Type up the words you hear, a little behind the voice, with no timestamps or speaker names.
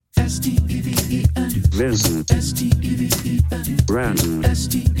Vincent, Brandon,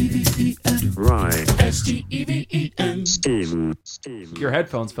 Ryan, Steven. Your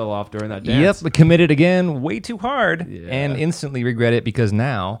headphones fell off during that dance. Yep, but committed again way too hard Yeah. and instantly regret it because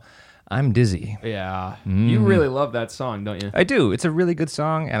now I'm dizzy. Yeah. You really love that song, don't you? I do. It's a really good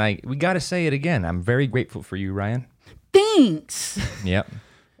song, and we got to say it again. I'm very grateful for you, Ryan. Thanks. Yep.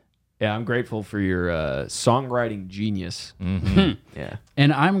 Yeah, I'm grateful for your songwriting genius. Yeah.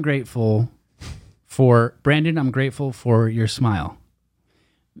 And I'm grateful for Brandon. I'm grateful for your smile,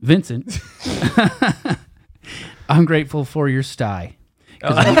 Vincent. I'm grateful for your sty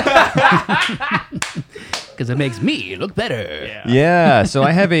because it makes me look better. Yeah, so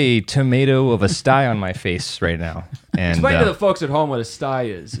I have a tomato of a sty on my face right now. And Explain to the folks at home what a sty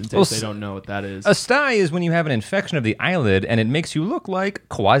is, in case they don't know what that is. a sty is when you have an infection of the eyelid and it makes you look like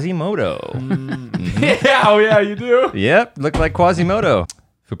Quasimodo. Yeah, oh yeah, you do. Yep, look like Quasimodo.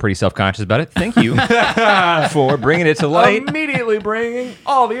 Feel pretty self-conscious about it. Thank you for bringing it to light. Immediately bringing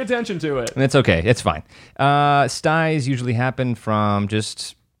all the attention to it. And it's okay. It's fine. Styes usually happen from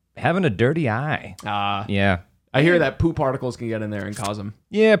just having a dirty eye. Yeah. I hear that poo particles can get in there and cause them.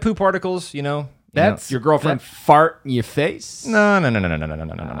 Yeah, poo particles, you know. That's your girlfriend fart in your face? No, nothing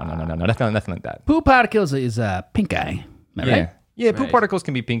like that. Poo particles is pink eye. Am I right? Yeah, poo Right. particles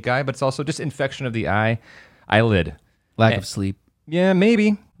can be pink eye, but it's also just infection of the eyelid. Lack of sleep. Yeah,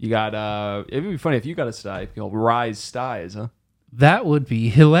 maybe. You got, it would be funny if you got a sty. You'll rise styes, huh? That would be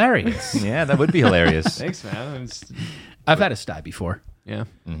hilarious. Yeah, that would be hilarious. Thanks, man. I've had a sty before. Yeah.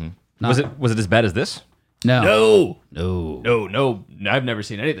 Was it as bad as this? No. No. I've never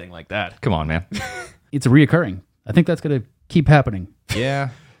seen anything like that. Come on, man. It's a reoccurring. I think that's going to keep happening. Yeah.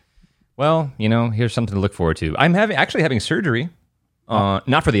 Well, here's something to look forward to. I'm actually having surgery,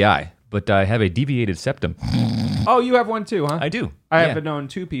 not for the eye, but I have a deviated septum. Oh, you have one too, huh? I do. I Yeah. have known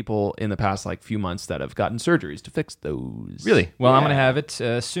two people in the past few months that have gotten surgeries to fix those. Really? Well, I'm Yeah. going to have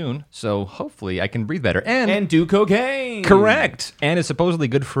it soon, so hopefully I can breathe better. And do cocaine. Correct. And it's supposedly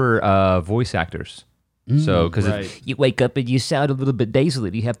good for voice actors. So, because right. if you wake up and you sound a little bit nasally,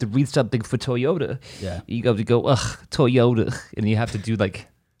 you have to read something for Toyota. Yeah. You have to go, Toyota. And you have to do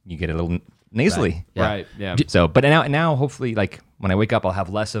you get a little nasally. Yeah. Right, yeah. So, but now hopefully, when I wake up, I'll have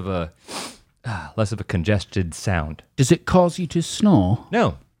less of a congested sound. Does it cause you to snore?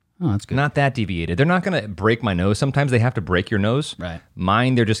 No. Oh, that's good. Not that deviated. They're not going to break my nose. Sometimes they have to break your nose. Right.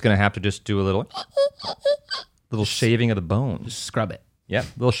 Mine, they're just going to have to just do a little shaving of the bone. Just scrub it. Yeah,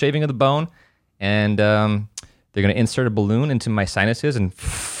 little shaving of the bone. And they're going to insert a balloon into my sinuses and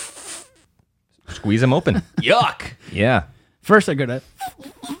squeeze them open. Yuck. Yeah. First, they're going to...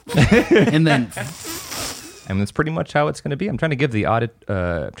 and then... And that's pretty much how it's going to be. I'm trying to give trying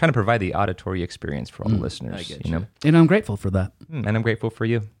to provide the auditory experience for all the listeners. I get you know, And I'm grateful for that. and I'm grateful for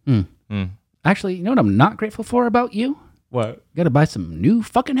you. Actually, you know what I'm not grateful for about you? What? Got to buy some new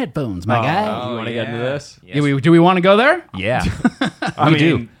fucking headphones, my guy. You want to get into this? Yes. Do we want to go there? Yeah. I We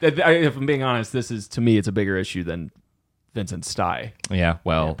do. If I'm being honest, to me, it's a bigger issue than Vincent Sty. Yeah.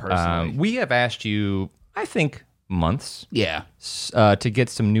 Well, personally. we have asked you, I think, months Yeah. to get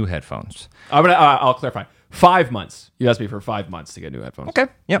some new headphones. I'll clarify. 5 months. You asked me for 5 months to get new headphones. Okay.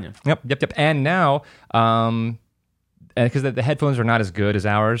 Yep. And now, because the headphones are not as good as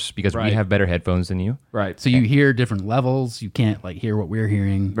ours because we Right. have better headphones than you. Right. So you hear different levels. You can't hear what we're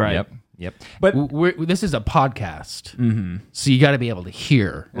hearing. Right. Yep. But This is a podcast. Mm-hmm. So you got to be able to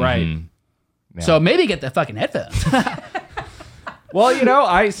hear. right. Yeah. So maybe get the fucking headphones. Well,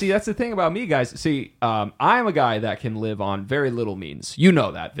 I see. That's the thing about me, guys. See, I'm a guy that can live on very little means. You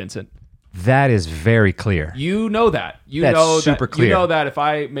know that, Vincent. That is very clear. You know that. That's super clear. You know that if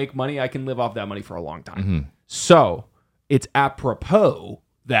I make money, I can live off that money for a long time. So it's apropos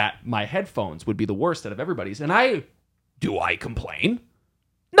that my headphones would be the worst out of everybody's. And I complain?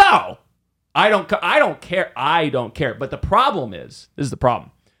 No, I don't care. I don't care. But the problem is, this is the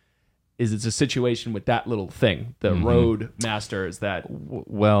problem, is it's a situation with that little thing. The Roadmaster is that.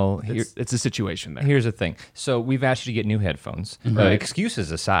 Well, It's a situation there. here's the thing. So we've asked you to get new headphones. Right.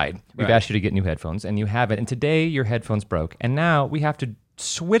 Excuses aside, we've Right. asked you to get new headphones, and you haven't. And today your headphones broke, and now we have to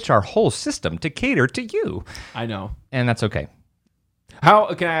switch our whole system to cater to you, I know. and that's okay.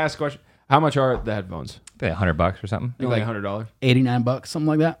 How can I ask a question? How much are the headphones? $100 or something. Like $100, $89, something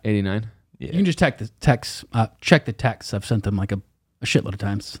like that. 89. You can just check the text. Check the text. I've sent them a shitload of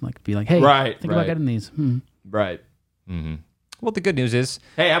times. Be like, hey, Right, think about right. getting these. Right. Well, the good news is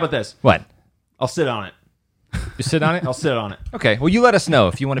Hey, how about this? what? I'll sit on it. You sit on it. I'll sit on it. Okay. Well, you let us know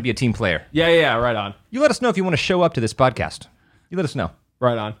if you want to be a team player. Yeah, right on. You let us know if you want to show up to this podcast. You let us know.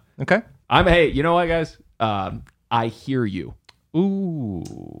 Right on. Okay. Hey, you know what, guys? I hear you. Ooh.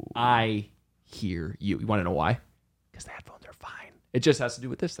 I hear you. You want to know why? Because the headphones are fine. It just has to do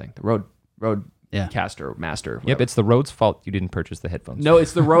with this thing, the Rode Caster Master. Whatever. Yep, it's the Rode's fault you didn't purchase the headphones. No,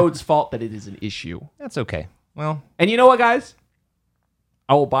 it's the Rode's fault that it is an issue. That's okay. Well, and you know what, guys?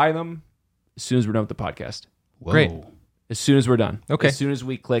 I will buy them as soon as we're done with the podcast. Whoa. Great. As soon as we're done. Okay. As soon as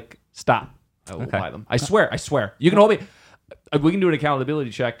we click stop, I will buy them. I swear. You can hold me. We can do an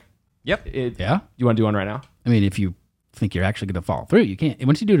accountability check. yep. Yeah. You want to do one right now? I mean, if you think you're actually going to fall through, you can't.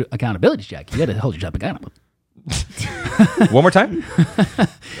 Once you do an accountability check, you got to hold yourself accountable. One more time?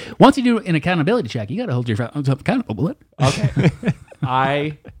 Once you do an accountability check, you got to hold yourself accountable. Okay.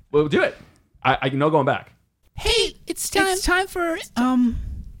 I will do it. I no going back. Hey, it's time for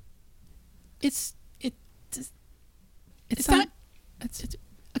it's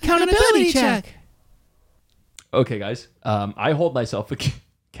accountability check. Okay, guys. I hold myself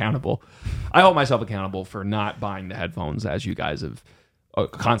accountable. I hold myself accountable for not buying the headphones as you guys have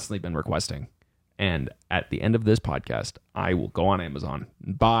constantly been requesting. And at the end of this podcast, I will go on Amazon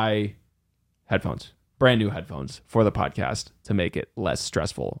and buy headphones, brand new headphones for the podcast to make it less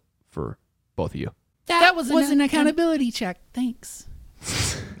stressful for both of you. That was an accountability check. Thanks.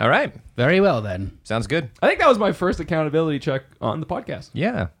 All right. Very well, then. Sounds good. I think that was my first accountability check on the podcast.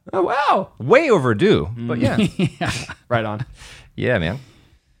 Yeah. Oh, wow. Way overdue, but yeah. Right on. Yeah, man.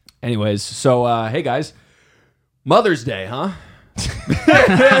 Anyways, so, hey, guys. Mother's Day, huh?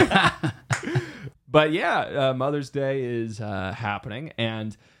 But yeah, Mother's Day is happening,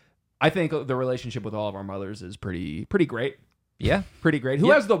 and I think the relationship with all of our mothers is pretty great. Yeah. Pretty great. Who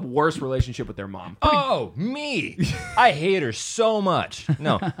has the worst relationship with their mom? Oh, me. I hate her so much.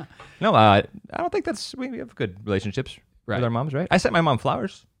 No, I don't think we have good relationships with our moms, right? I sent my mom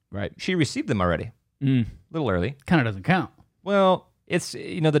flowers. Right. She received them already. A little early. Kind of doesn't count. Well, it's,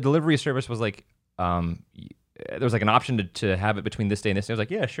 the delivery service was like, there was like an option to have it between this day and this day. I was like,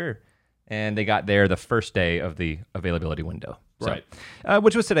 yeah, sure. And they got there the first day of the availability window. So, Right.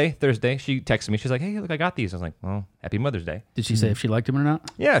 Which was today, Thursday. She texted me. She's like, hey, look, I got these. I was like, well, happy Mother's Day. Did she say if she liked him or not?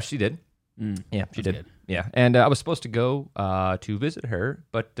 Yeah, she did. Yeah, she did. good. Yeah. And I was supposed to go to visit her,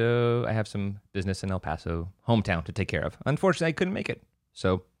 but I have some business in El Paso, hometown, to take care of. Unfortunately, I couldn't make it.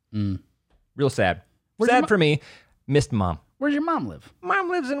 So, real sad. Sad for me. Missed mom. Where's your mom live? Mom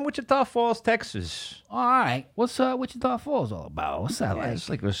lives in Wichita Falls, Texas. All right. What's Wichita Falls all about? What's that like? It's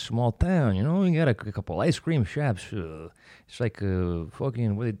like a small town, We got a couple ice cream shops. It's like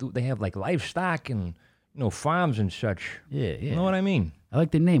fucking what they do. They have like livestock and farms and such. Yeah. You know what I mean? I like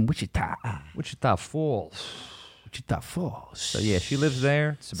the name Wichita. Wichita Falls. Wichita Falls. So yeah, she lives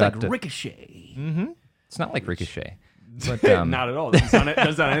there. It's like Ricochet. It's not like Ricochet. But Not at all. Doesn't sound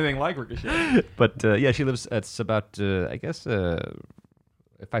anything like Ricochet. But yeah, she lives. It's about I guess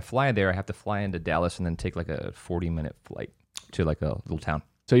if I fly there, I have to fly into Dallas and then take like a 40-minute flight to like a little town.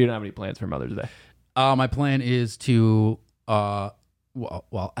 So you don't have any plans for Mother's Day? My plan is to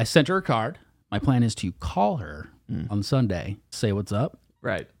well, I sent her a card. My plan is to call her on Sunday, say what's up.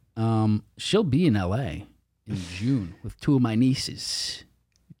 Right. She'll be in LA in June with two of my nieces.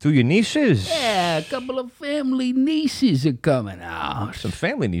 To your nieces? Yeah, a couple of family nieces are coming out. Some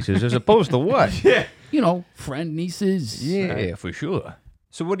family nieces as opposed to what? Yeah. Friend nieces. Yeah, for sure.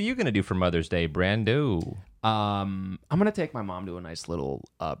 So what are you going to do for Mother's Day, Brando? I'm gonna take my mom to a nice little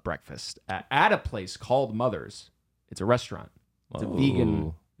breakfast at a place called Mother's. It's a restaurant. It's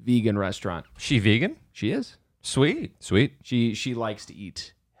a vegan restaurant. She vegan? She is. Sweet. She likes to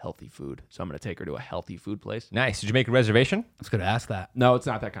eat healthy food, so I'm gonna take her to a healthy food place. Nice. Did you make a reservation? I was going to ask that. No, it's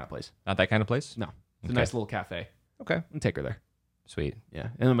not that kind of place. Not that kind of place? No, it's a Okay. nice little cafe. Okay. And take her there. Sweet. Yeah,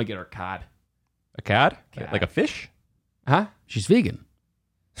 and I'm gonna get her cod. A cod? Cod. Like a fish? Huh? She's vegan.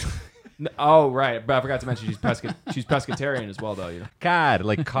 Oh, right. But I forgot to mention she's pescatarian as well, though. Cod,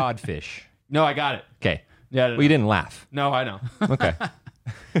 like codfish. No, I got it. Okay. Yeah. Well, you didn't laugh. No, I know. Okay.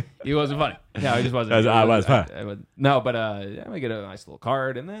 He wasn't funny. No, he just wasn't. I was funny. No, but I'm gonna get a nice little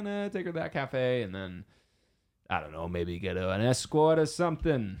card and then take her to that cafe and then I don't know, maybe get an escort or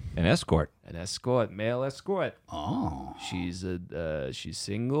something. An escort. An escort, male escort. Oh. She's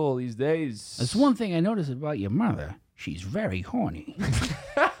single these days. That's one thing I noticed about your mother. She's very horny.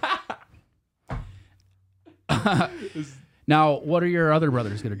 Now, what are your other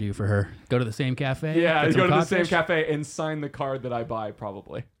brothers going to do for her? Go to the same cafe? Yeah, Get go some to the same codfish? cafe and sign the card that I buy,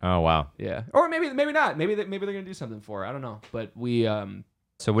 probably. Oh, wow. Yeah, or maybe not. Maybe they're gonna do something for her. I don't know. But we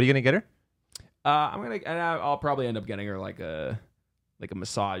So what are you going to get her? I'll probably end up getting her like a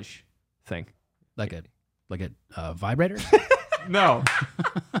massage thing. Like a vibrator? No,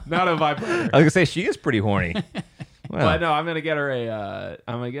 not a vibrator. I was going to say, she is pretty horny. Well, But no, I'm gonna get her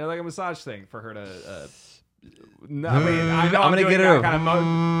I'm gonna get like a massage thing for her to No, I mean, I know I'm gonna doing get her that kind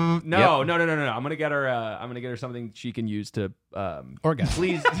of no, Yep. no. I'm gonna get her. I'm gonna get her something she can use to Orgasm.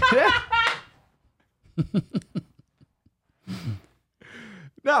 please.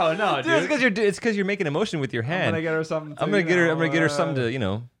 No, dude. It's because you're making emotion with your hand. I'm gonna get her something. I'm gonna get her something to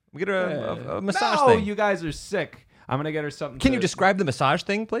get her a massage no, thing. you guys are sick. I'm gonna get her something. Can you describe the massage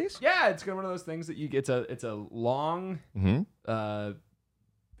thing, please? Yeah, it's one of those things that it's a long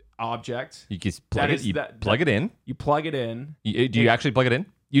object. You just plug That it. is- You that- plug it in. You plug it in. Do you actually plug it in?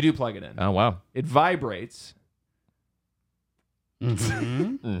 You do plug it in. Oh wow. It vibrates.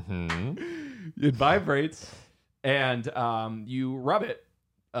 Mm-hmm. It vibrates, and you rub it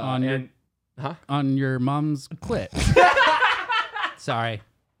On your- on your mom's clit. Sorry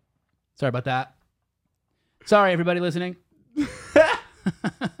about that. Sorry, everybody listening.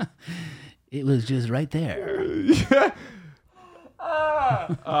 It was just right there.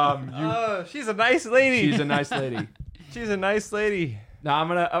 She's a nice lady. She's a nice lady. She's a nice lady. No, I'm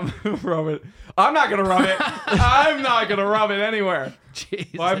gonna rub it. I'm not gonna rub it. I'm not gonna rub it anywhere.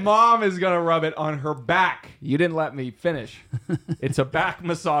 Jesus. My mom is gonna rub it on her back. You didn't let me finish. It's a back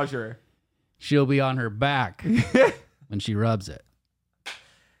massager. She'll be on her back when she rubs it.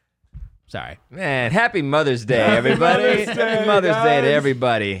 Sorry. Man, happy Mother's Day, everybody. Mother's Day, Happy Mother's Day to guys.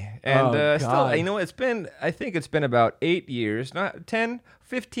 everybody. And Oh, still, God. you know, I think it's been about 8 years, not 10,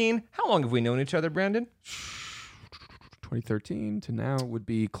 15. How long have we known each other, Brandon? 2013 to now would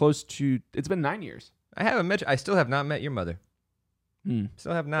be close to. It's been 9 years. I still have not met your mother.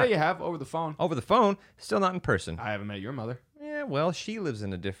 Still have Yeah, not. you have over the phone. Over the phone, still not in person. I haven't met your mother. Yeah, well, she lives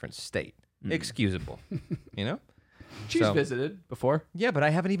in a different state. Excusable. You know? She's So- visited before. Yeah, but I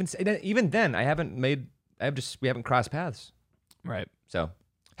haven't even then, we haven't crossed paths. Right. So,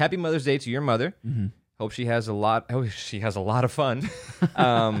 happy Mother's Day to your mother. Hope she has a lot of fun.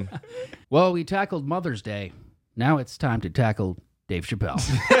 Well, we tackled Mother's Day. Now it's time to tackle Dave Chappelle.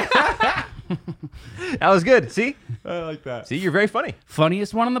 That was good. See? I like that. See, you're very funny.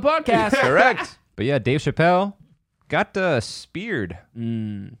 Funniest one on the podcast. Correct. But yeah, Dave Chappelle got speared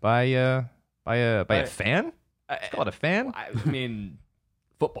by a fan. Let's call it a fan. I mean,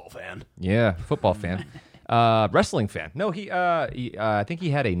 football fan. Yeah, football fan. Wrestling fan. No, I think he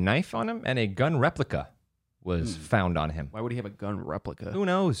had a knife on him and a gun replica was found on him. Why would he have a gun replica? Who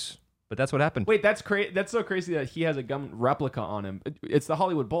knows? But that's what happened. Wait, that's crazy. That's so crazy that he has a gun replica on him. It's the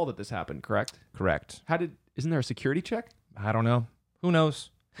Hollywood Bowl that this happened, correct? Correct. Isn't there a security check? I don't know. Who knows?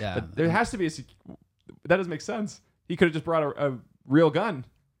 Yeah. There has to be that doesn't make sense. He could have just brought a real gun.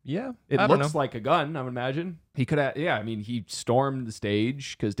 Yeah. It I don't looks know. like a gun, I would imagine. He could have, yeah, I mean, he stormed the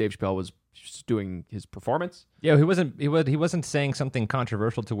stage because Dave Chappelle was just doing his performance. Yeah, he wasn't saying something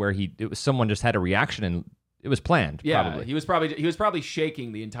controversial to where someone just had a reaction and it was planned. Yeah, probably. he was probably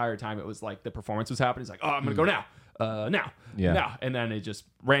shaking the entire time it was like the performance was happening. He's like, oh, I'm going to go now. Now. Yeah. Now. And then it just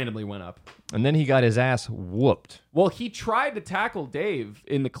randomly went up. And then he got his ass whooped. Well, he tried to tackle Dave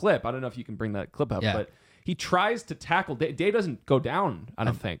in the clip. I don't know if you can bring that clip up, Yeah. but he tries to tackle Dave. Dave doesn't go down, I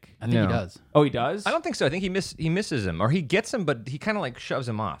don't think. I think No. he does. Oh, he does? I don't think so. I think he misses him, or he gets him, but he kind of like shoves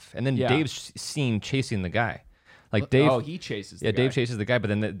him off. And then Yeah. Dave's seen chasing the guy. Like Dave, Oh, he chases the yeah, guy. Dave chases the guy, but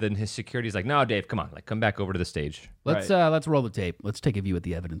then his security's like, "No, Dave, come on, like come back over to the stage." Let's roll the tape. Let's take a view at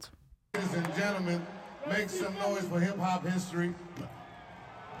the evidence. Ladies and gentlemen, make some noise for hip hop history.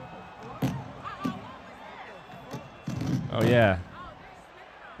 Oh yeah.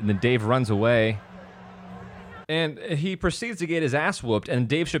 And then Dave runs away. And he proceeds to get his ass whooped, and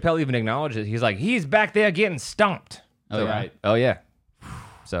Dave Chappelle even acknowledges it. He's like, he's back there getting stomped. Oh, yeah. Right. Oh yeah.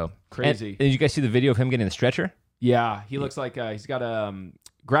 So Crazy. And did you guys see the video of him getting the stretcher? Yeah, he looks like he's got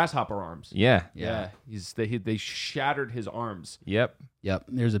grasshopper arms. Yeah. Yeah. They shattered his arms. Yep. Yep.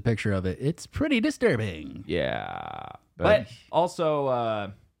 There's a picture of it. It's pretty disturbing. Yeah. But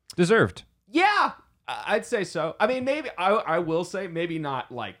also, Deserved. yeah, I'd say so. I mean, maybe I will say maybe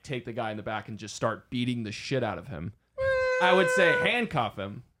not like take the guy in the back and just start beating the shit out of him. I would say handcuff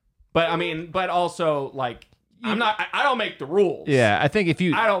him. But I mean, but also like I don't make the rules. Yeah, I think if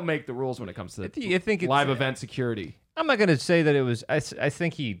you, I don't make the rules when it comes to I think it's, live event security. I'm not gonna say that it was. I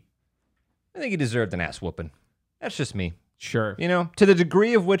think he deserved an ass whooping. That's just me. Sure. You know, to the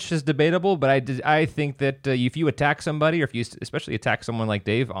degree of which is debatable, but I think that if you attack somebody, or if you especially attack someone like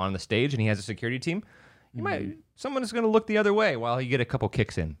Dave on the stage and he has a security team, someone is going to look the other way while you get a couple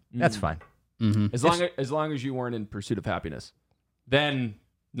kicks in. That's fine. As long as you weren't in pursuit of happiness, then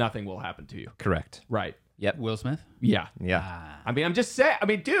nothing will happen to you. Correct. Right. Yep. Will Smith? Yeah. Yeah. I mean, I'm just saying. I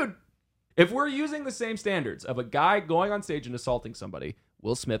mean, dude, if we're using the same standards of a guy going on stage and assaulting somebody,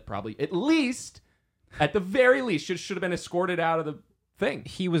 Will Smith probably, at the very least, should have been escorted out of the thing.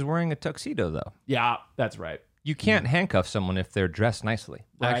 He was wearing a tuxedo, though. Yeah, that's right. You can't handcuff someone if they're dressed nicely.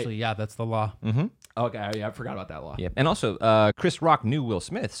 Right. Actually, yeah, that's the law. Okay, yeah, I forgot about that law. Yeah, and also Chris Rock knew Will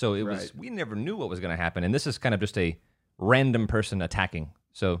Smith, so it was Right. we never knew what was going to happen, and this is kind of just a random person attacking.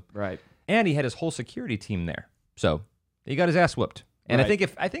 So Right. and he had his whole security team there, so he got his ass whooped. And Right.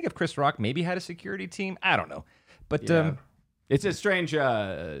 I think if Chris Rock maybe had a security team, I don't know, but Yeah. It's a strange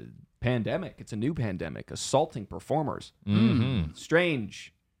pandemic. It's a new pandemic. Assaulting performers.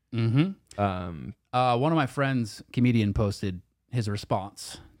 Strange. Mm-hmm. Um, One of my friends, comedian, posted his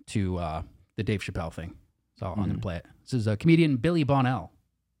response to the Dave Chappelle thing. So I'm going to play it. This is comedian Billy Bonnell.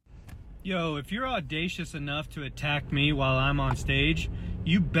 Yo, if you're audacious enough to attack me while I'm on stage,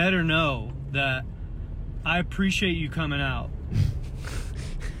 you better know that I appreciate you coming out.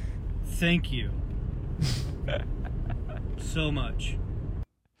 Thank you. So much.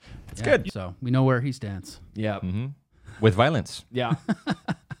 It's good. So we know where he stands. yeah. with violence. Yeah.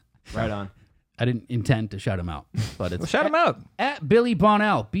 Right on. I didn't intend to shout him out, but it's Well, shout him out. at Billy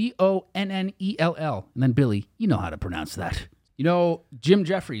Bonnell, Bonnell, and then Billy. You know how to pronounce that. You know, Jim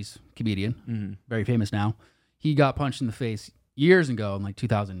Jeffries, comedian, very famous now. He got punched in the face years ago in like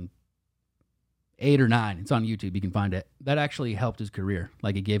 2008 or 9. It's on YouTube. You can find it. That actually helped his career.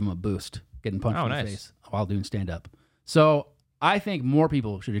 Like it gave him a boost getting punched in the nice. face while doing stand up. So I think more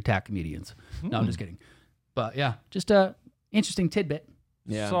people should attack comedians. No, I'm just kidding. But yeah, just a interesting tidbit.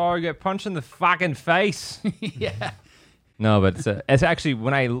 Yeah. So you get punched in the fucking face. Yeah. No, but it's actually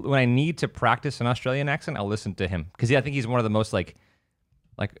when I need to practice an Australian accent, I'll listen to him because I think he's one of the most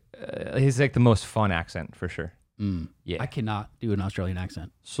he's like the most fun accent for sure. Yeah. I cannot do an Australian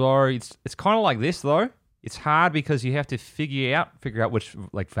accent. Sorry, it's kind of like this though. It's hard because you have to figure out which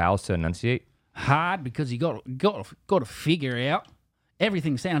like vowels to enunciate. Hard because you got to figure out.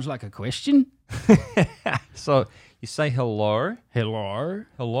 Everything sounds like a question. So you say hello, Hello.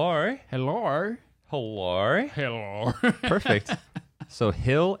 hello, Hello. hello. Hello. Perfect. So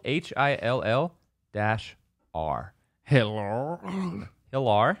Hill HILL -R. Hello. Hill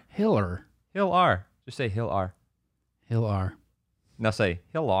R. Hiller. Hill R. Just say Hill R. Hiller. Now say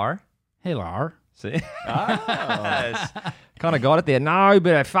Hill R. Hiller. See? Kind of got it there. No,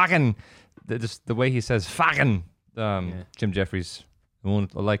 but I fucking just the way he says fucking Jim Jeffries.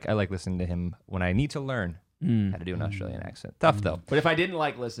 I like listening to him when I need to learn how to do an Australian accent. Tough though. But if I didn't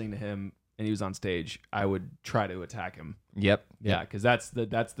like listening to him and he was on stage, I would try to attack him. Yep. Yeah, because that's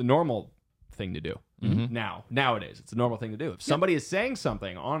the normal thing to do. Nowadays, it's a normal thing to do. If somebody is saying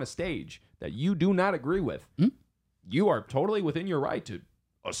something on a stage that you do not agree with, you are totally within your right to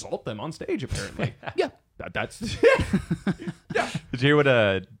assault them on stage. Apparently, Yeah. that's Did you hear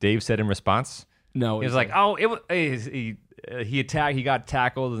what Dave said in response? no. He was like, "Oh, it was he got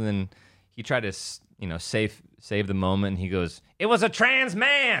tackled, and then he tried to save the moment. And he goes, "It was a trans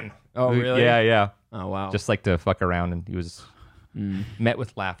man." Oh, really? Yeah. oh wow, Just like to fuck around, and he was met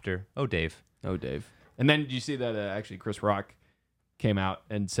with laughter. Oh, Dave. oh Dave. And then did you see that actually Chris Rock came out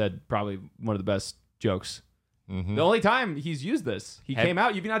and said probably one of the best jokes. The only time he's used this, he came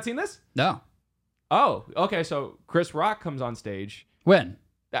out. You've not seen this? No. Oh, okay. So Chris Rock comes on stage When?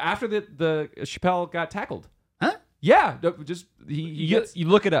 after the Chappelle got tackled. Huh? Yeah, just he gets, You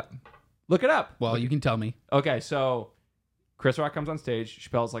look it up. look it up. Well, you can tell me. Okay, so Chris Rock comes on stage.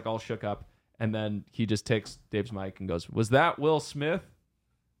 Chappelle's like all shook up, and then he just takes Dave's mic and goes, "Was that Will Smith?"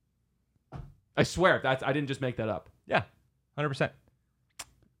 I swear, I didn't just make that up. Yeah, 100%.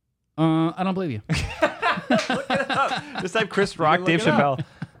 I don't believe you. Just type Chris Rock, Dave Chappelle.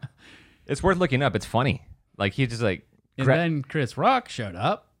 It's worth looking up. It's funny. Like he just like. And then Chris Rock showed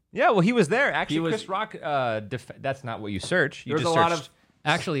up. Yeah, well, he was there. Actually, He was- Chris Rock. That's not what you search. You There's just a lot searched- of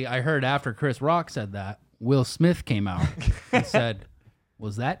Actually, I heard after Chris Rock said that, Will Smith came out and said,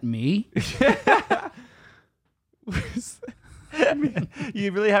 "Was that me?"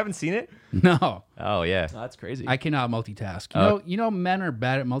 You really haven't seen it? No. Oh yeah. that's crazy. I cannot multitask. You know, men are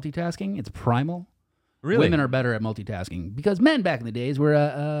bad at multitasking. It's primal. Really? Women are better at multitasking because men back in the days were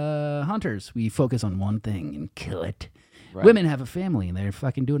hunters. We focus on one thing and kill it. Women have a family and they're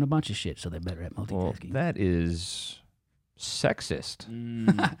fucking doing a bunch of shit, so they're better at Well, multitasking. that is sexist.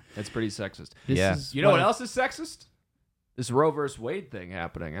 That's pretty sexist. This yeah. is You know what else is sexist? This Roe versus Wade thing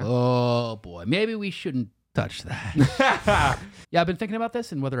happening. Huh? Oh boy, maybe we shouldn't touch that. Yeah, I've been thinking about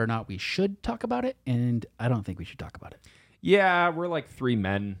this and whether or not we should talk about it, and I don't think we should talk about it. Yeah, we're like three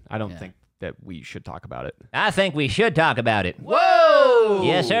men. I don't think that we should talk about it. I think we should talk about it. Whoa!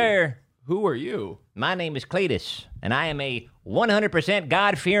 Yes, sir. Who are you? My name is Cletus, and I am a 100%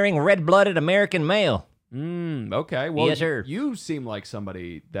 God-fearing, red-blooded American male. Okay. Well, Yes, sir. you seem like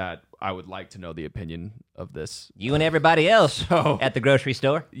somebody that I would like to know the opinion of this. You and everybody else at the grocery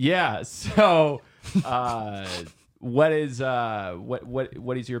store. Yeah. So, what is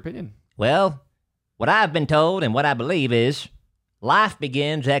your opinion? Well, what I've been told and what I believe is life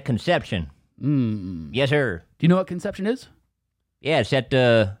begins at conception. Yes, sir. Do you know what conception is? Yeah, it's that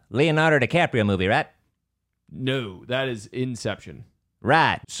Leonardo DiCaprio movie, right? No, that is Inception.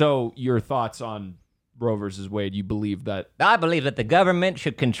 Right. So, your thoughts on Roe versus Wade? You believe that? I believe that the government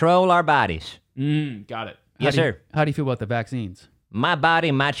should control our bodies. Got it. Yes, sir. How do you feel about the vaccines? My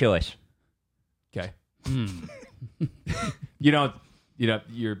body, my choice. Okay. You're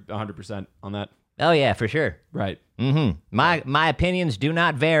 100% on that. Oh, yeah, for sure. Right. My opinions do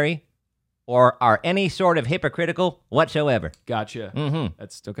not vary or are any sort of hypocritical whatsoever. Gotcha.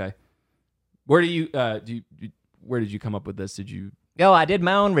 That's okay. Where do you where did you come up with this? Did you? Oh, I did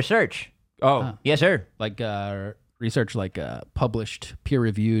my own research. Oh, Yes, sir. Like research, like published,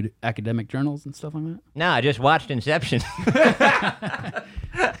 peer-reviewed academic journals and stuff like that? No, I just watched Inception.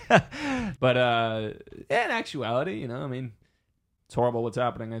 but in actuality, I mean, it's horrible what's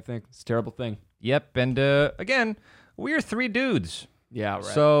happening. I think it's a terrible thing. Yep, and again, we're three dudes, Yeah, right.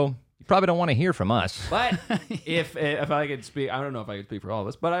 so you probably don't want to hear from us. But if I could speak, I don't know if I could speak for all of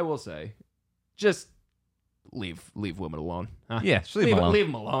us, but I will say, just leave women alone. Huh? Yeah, just leave them alone. Leave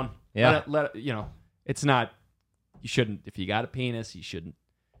them alone. Yeah. Let it's not. You shouldn't. If you got a penis, you shouldn't.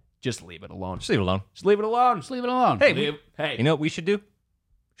 Just leave it alone. Just leave it alone. Just leave it alone. Just leave it alone. Hey, Hey, you know what we should do? We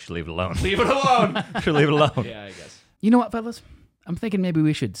should leave it alone. leave it alone. should leave it alone. Yeah, I guess. You know what, fellas? I'm thinking maybe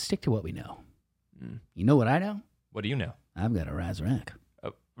we should stick to what we know. You know what I know? What do you know? I've got a Rise Rack.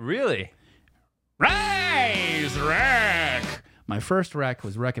 Really? Rise Rack! My first rack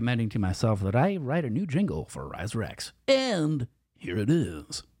was recommending to myself that I write a new jingle for Rise Racks. And here it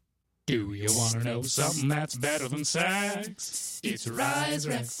is. Do you want to know something that's better than sex? It's Rise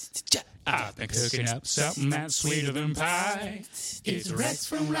Rex. I've been cooking up something that's sweeter than pie. It's Rex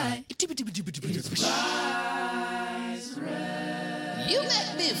from Rye. It's Rise Rex. You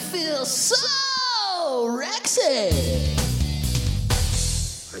make me feel so Rexy.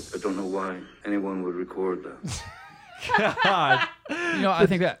 I don't know why anyone would record that. God. I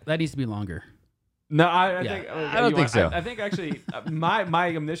think that needs to be longer. No, I Yeah. think I don't think so. I think actually, my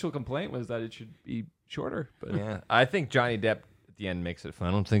initial complaint was that it should be shorter. But Yeah, I think Johnny Depp at the end makes it fun.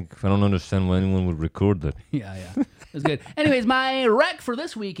 I don't understand why anyone would record that. Yeah. That's good. Anyways, my rack for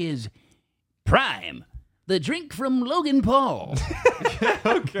this week is Prime, the drink from Logan Pauls.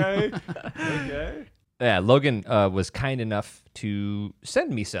 okay. Yeah, Logan was kind enough to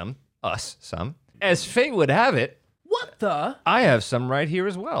send me some. As fate would have it, What the? I have some right here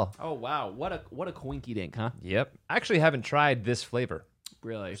as well. Oh wow, what a coinky dink, huh? Yep. I actually haven't tried this flavor.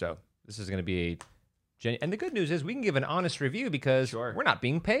 Really? So this is going to be and the good news is we can give an honest review because we're not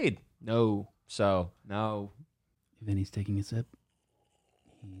being paid. No. So No. Vinny's taking a sip.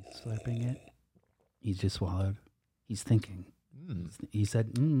 He's slurping it. He's just swallowed. He's thinking. He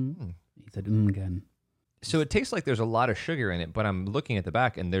said, He said, again. So it tastes like there's a lot of sugar in it, but I'm looking at the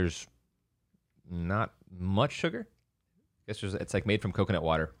back and there's not much sugar. I guess it's like made from coconut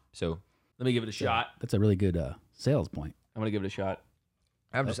water. So Let me give it a shot. That's a really good sales point. I'm gonna give it a shot.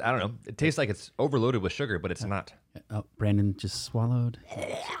 I don't know. It tastes like it's overloaded with sugar, but it's not. Oh, Brandon just swallowed.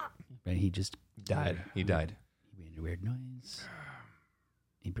 And he just Died. He died. He made a weird noise.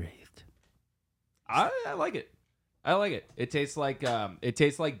 He breathed. I like it. I like it. It tastes like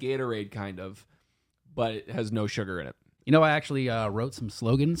Gatorade kind of, but it has no sugar in it. You know, I actually wrote some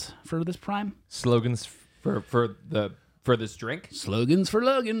slogans for this Prime. Slogans For this drink. Slogans for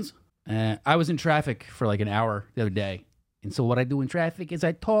Logans. I was in traffic for like an hour the other day. And so what I do in traffic is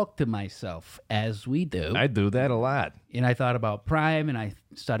I talk to myself, as we do. I do that a lot. And I thought about Prime, and I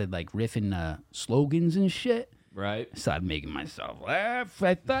started like riffing slogans and shit. Right. I started making myself laugh.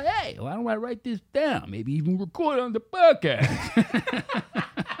 I thought, hey, why don't I write this down? Maybe even record on the podcast.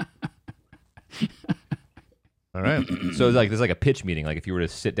 All right. So it's like there's like a pitch meeting. Like if you were to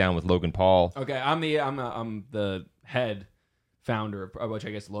sit down with Logan Paul, Okay, I'm the head founder, of which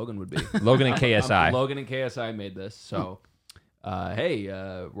I guess Logan would be. Logan and KSI. Logan and KSI made this. So, hey,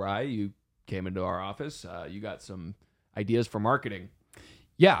 Rye, you came into our office. You got some ideas for marketing.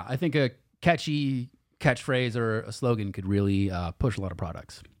 Yeah, I think a catchy catchphrase or a slogan could really push a lot of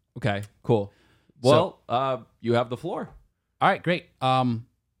products. Okay, cool. Well, you have the floor. All right, great.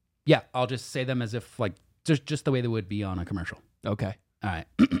 Yeah, I'll just say them as if like just the way they would be on a commercial. Okay. All right.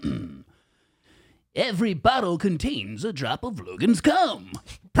 Every bottle contains a drop of Logan's cum.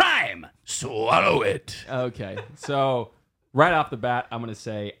 Prime, swallow it. Okay. So right off the bat, I'm going to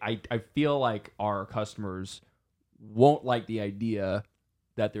say I feel like our customers won't like the idea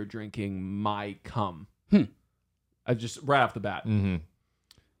that they're drinking my cum. I just right off the bat. Mm-hmm.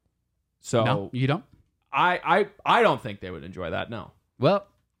 So No, you don't? I don't think they would enjoy that. No. Well,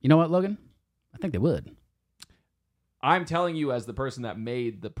 you know what, Logan? I think they would. I'm telling you as the person that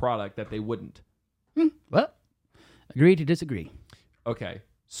made the product that they wouldn't. Well, agree to disagree. Okay.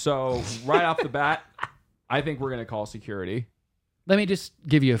 So right off the bat, I think we're going to call security. Let me just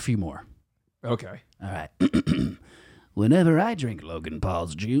give you a few more. Okay. All right. Whenever I drink Logan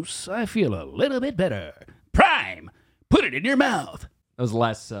Paul's juice, I feel a little bit better. Prime! Put it in your mouth. That was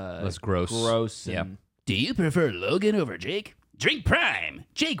less gross. Gross. Yeah. And, Do you prefer Logan over Jake? Drink Prime.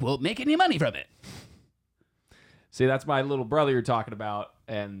 Jake won't make any money from it. See, that's my little brother you're talking about,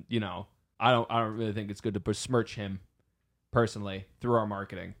 and you know, I don't really think it's good to besmirch him personally through our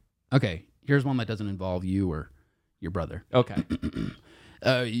marketing. Okay, here's one that doesn't involve you or your brother. Okay.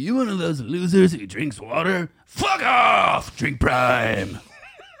 Are you one of those losers who drinks water? Fuck off! Drink Prime.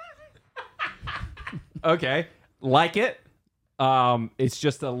 Okay. Like it. It's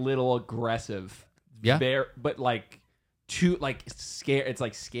just a little aggressive. Yeah. But like too like scare. It's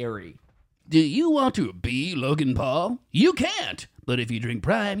like scary. Do you want to be Logan Paul? You can't. But if you drink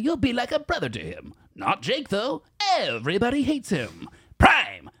Prime, you'll be like a brother to him. Not Jake, though. Everybody hates him.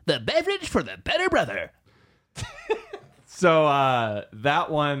 Prime, the beverage for the better brother. So that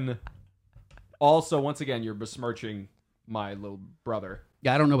one. Also, once again, you're besmirching my little brother.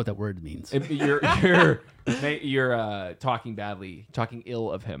 Yeah, I don't know what that word means. You're talking badly, talking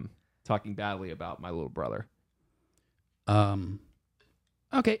ill of him, talking badly about my little brother.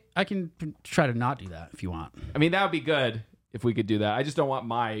 Okay, I can try to not do that if you want. I mean, that would be good if we could do that. I just don't want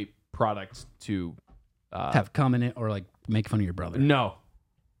my product to Have cum in it or like make fun of your brother. No,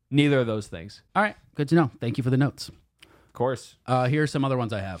 neither of those things. All right, good to know. Thank you for the notes. Of course. Here are some other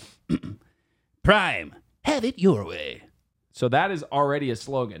ones I have. Prime, have it your way. So that is already a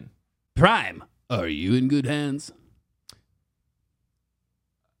slogan. Prime, are you in good hands?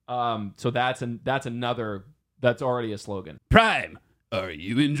 So that's another. That's already a slogan. Prime, are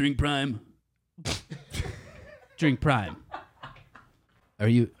you in Drink Prime? Drink Prime. Are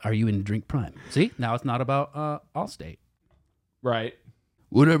you in Drink Prime? See, now it's not about Allstate. Right.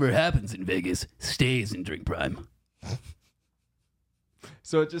 Whatever happens in Vegas stays in Drink Prime.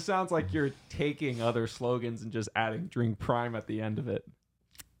 So it just sounds like you're taking other slogans and just adding Drink Prime at the end of it.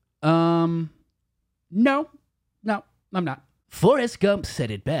 No, I'm not. Forrest Gump said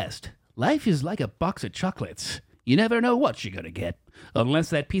it best. Life is like a box of chocolates. You never know what you're going to get. Unless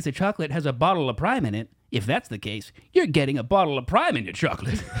that piece of chocolate has a bottle of Prime in it. If that's the case, you're getting a bottle of Prime in your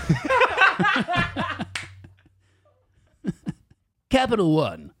chocolate. Capital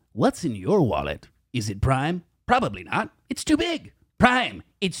One. What's in your wallet? Is it Prime? Probably not. It's too big. Prime.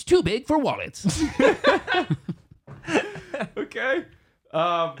 It's too big for wallets. Okay.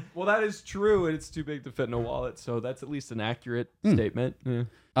 Well, that is true, and it's too big to fit in a wallet, so that's at least an accurate statement.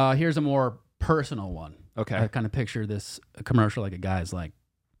 Yeah. Here's a more personal one. Okay. I kind of picture this commercial like a guy's like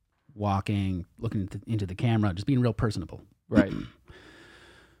walking, looking into the camera, just being real personable. Right.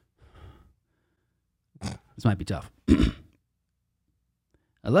 This might be tough.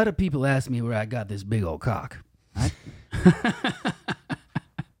 A lot of people ask me where I got this big old cock.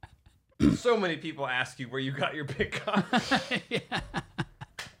 So many people ask you where you got your big cock.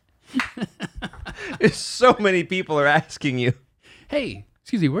 So many people are asking you. Hey,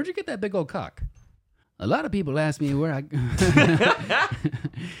 excuse me, where'd you get that big old cock? A lot of people ask me where I...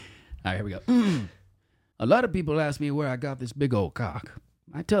 All right, here we go. A lot of people ask me where I got this big old cock.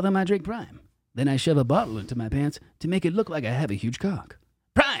 I tell them I drink Prime. Then I shove a bottle into my pants to make it look like I have a huge cock.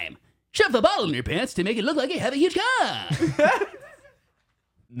 Prime! Shove the bottle in your pants to make it look like you have a huge cock!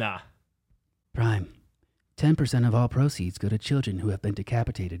 Nah. Prime. 10% of all proceeds go to children who have been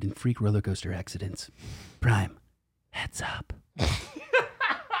decapitated in freak roller coaster accidents. Prime. Heads up.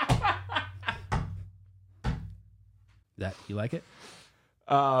 That you like it?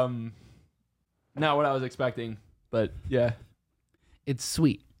 Not what I was expecting, but yeah. It's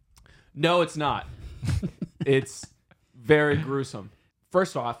sweet. No, it's not. It's very gruesome.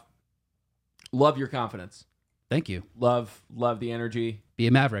 First off, love your confidence. Thank you. Love the energy. Be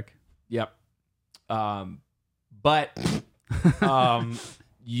a maverick. Yep. But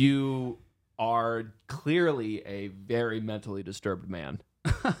you are clearly a very mentally disturbed man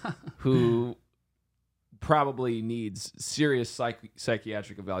who probably needs serious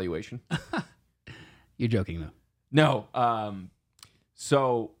psychiatric evaluation. You're joking, though. No.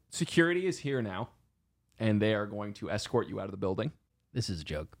 So security is here now, and they are going to escort you out of the building. This is a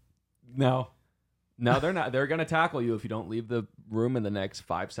joke. No, they're not. They're going to tackle you if you don't leave the room in the next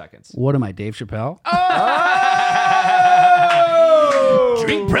 5 seconds. What am I, Dave Chappelle? Oh!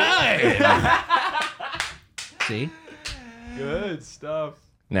 Drink pride. See? Good stuff.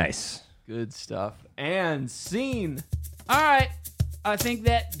 Nice. Good stuff. And scene. All right. I think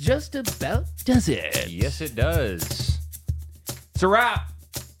that just about does it. Yes, it does. It's a wrap.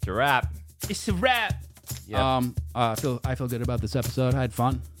 It's a wrap. It's a wrap. Yep. I feel good about this episode. I had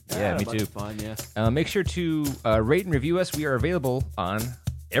fun. Yeah, me too. Fun, yeah. Make sure to rate and review us. We are available on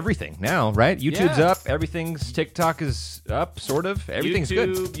everything now, right? YouTube's up. Everything's TikTok is up, sort of. Everything's good.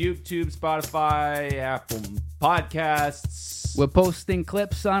 YouTube, Spotify, Apple Podcasts. We're posting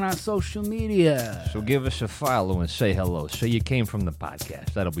clips on our social media. So give us a follow and say hello. Say you came from the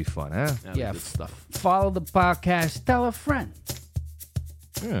podcast. That'll be fun, huh? Yeah, stuff. Follow the podcast. Tell a friend.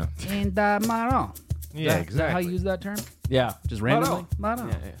 Yeah. And Maron. Yeah, Is that how you use that term? Yeah. Just randomly?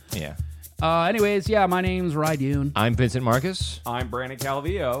 Yeah, yeah. Yeah. Anyways, yeah, my name's Rydoon. I'm Vincent Marcus. I'm Brandon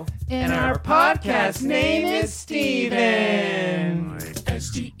Calvillo. And our podcast name is Steven.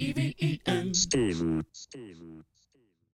 Steven. Steven.